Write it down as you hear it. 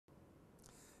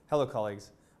Hello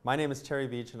colleagues, my name is Terry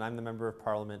Beach and I'm the Member of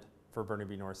Parliament for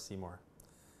Burnaby North Seymour.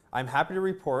 I'm happy to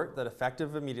report that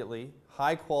effective immediately,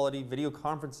 high-quality video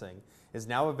conferencing is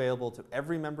now available to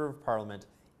every Member of Parliament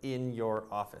in your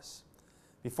office.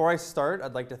 Before I start,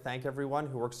 I'd like to thank everyone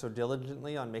who worked so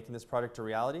diligently on making this project a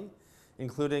reality,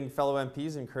 including fellow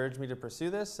MPs who encouraged me to pursue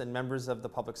this and members of the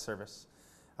public service.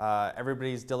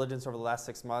 Everybody's diligence over the last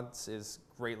 6 months is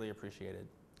greatly appreciated.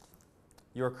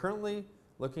 You are currently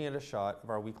looking at a shot of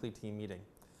our weekly team meeting.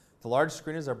 The large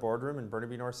screen is our boardroom in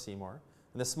Burnaby North Seymour,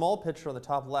 and the small picture on the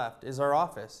top left is our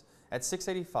office at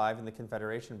 685 in the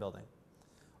Confederation Building.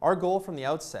 Our goal from the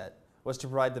outset was to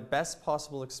provide the best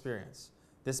possible experience.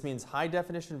 This means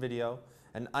high-definition video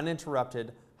and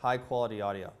uninterrupted, high-quality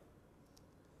audio.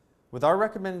 With our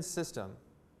recommended system,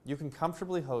 you can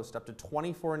comfortably host up to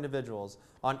 24 individuals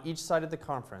on each side of the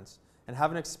conference and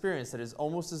have an experience that is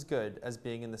almost as good as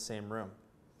being in the same room.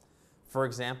 For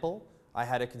example, I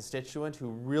had a constituent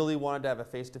who really wanted to have a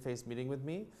face-to-face meeting with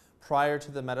me prior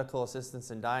to the medical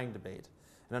assistance in dying debate,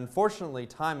 and unfortunately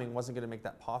timing wasn't going to make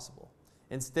that possible.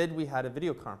 Instead, we had a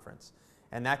video conference,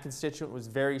 and that constituent was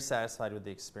very satisfied with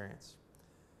the experience.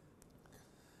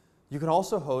 You can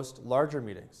also host larger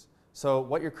meetings. So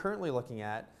what you're currently looking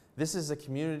at, this is a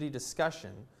community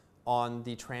discussion on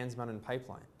the Trans Mountain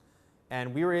Pipeline.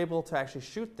 And we were able to actually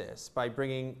shoot this by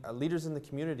bringing leaders in the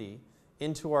community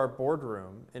into our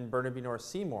boardroom in Burnaby North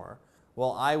Seymour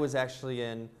while I was actually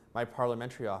in my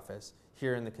parliamentary office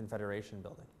here in the Confederation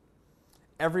Building.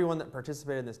 Everyone that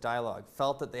participated in this dialogue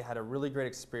felt that they had a really great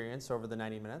experience over the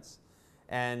 90 minutes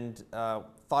and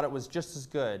thought it was just as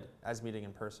good as meeting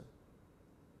in person.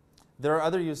 There are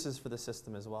other uses for the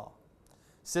system as well.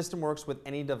 System works with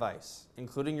any device,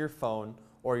 including your phone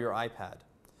or your iPad.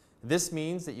 This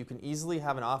means that you can easily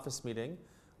have an office meeting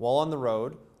while on the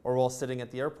road or while sitting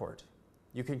at the airport.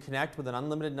 You can connect with an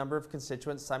unlimited number of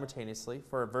constituents simultaneously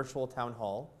for a virtual town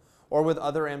hall or with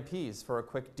other MPs for a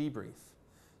quick debrief.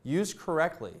 Used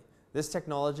correctly, this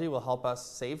technology will help us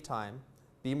save time,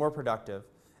 be more productive,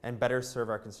 and better serve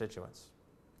our constituents.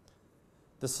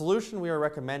 The solution we are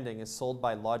recommending is sold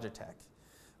by Logitech.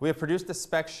 We have produced a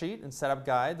spec sheet and setup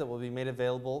guide that will be made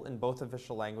available in both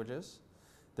official languages.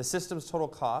 The system's total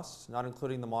cost, not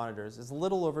including the monitors, is a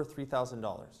little over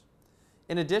 $3,000.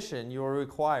 In addition, you will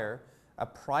require a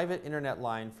private internet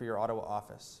line for your Ottawa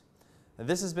office. Now,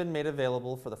 this has been made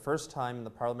available for the first time in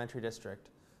the parliamentary district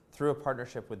through a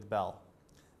partnership with Bell.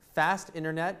 Fast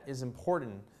internet is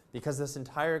important because this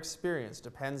entire experience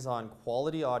depends on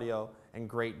quality audio and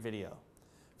great video.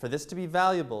 For this to be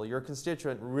valuable, your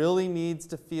constituent really needs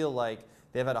to feel like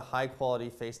they've had a high-quality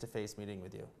face-to-face meeting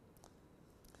with you.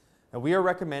 Now, we are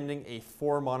recommending a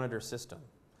 4-monitor system.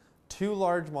 2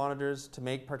 large monitors to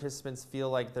make participants feel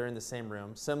like they're in the same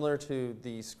room, similar to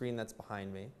the screen that's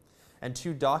behind me, and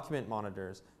 2 document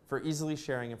monitors for easily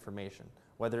sharing information,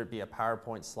 whether it be a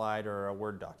PowerPoint slide or a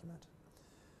Word document.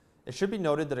 It should be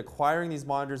noted that acquiring these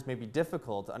monitors may be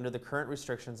difficult under the current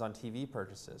restrictions on TV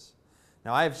purchases.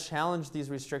 Now, I have challenged these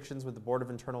restrictions with the Board of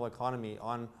Internal Economy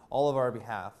on all of our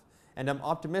behalf, and I'm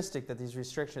optimistic that these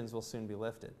restrictions will soon be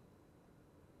lifted.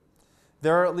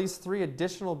 There are at least 3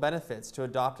 additional benefits to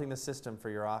adopting the system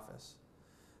for your office.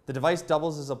 The device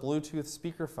doubles as a Bluetooth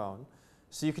speakerphone,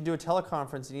 so you can do a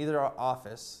teleconference in either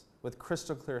office with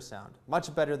crystal clear sound,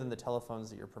 much better than the telephones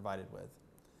that you're provided with.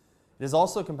 It is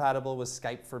also compatible with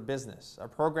Skype for Business, a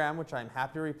program which I am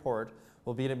happy to report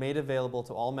will be made available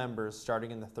to all members starting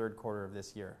in the 3rd quarter of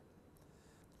this year.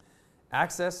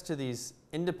 Access to these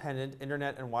independent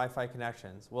internet and Wi-Fi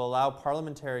connections will allow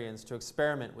parliamentarians to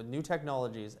experiment with new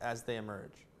technologies as they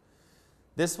emerge.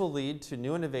 This will lead to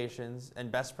new innovations and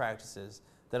best practices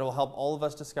that will help all of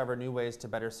us discover new ways to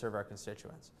better serve our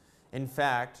constituents. In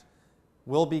fact,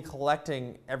 we'll be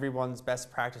collecting everyone's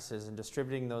best practices and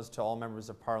distributing those to all members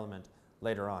of Parliament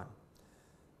later on.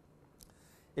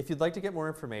 If you'd like to get more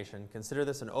information, consider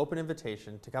this an open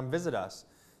invitation to come visit us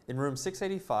in room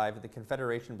 685 at the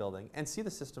Confederation Building and see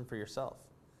the system for yourself.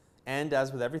 And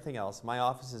as with everything else, my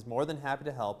office is more than happy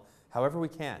to help however we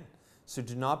can, so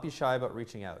do not be shy about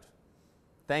reaching out.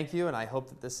 Thank you, and I hope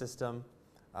that this system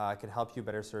can help you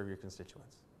better serve your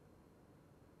constituents.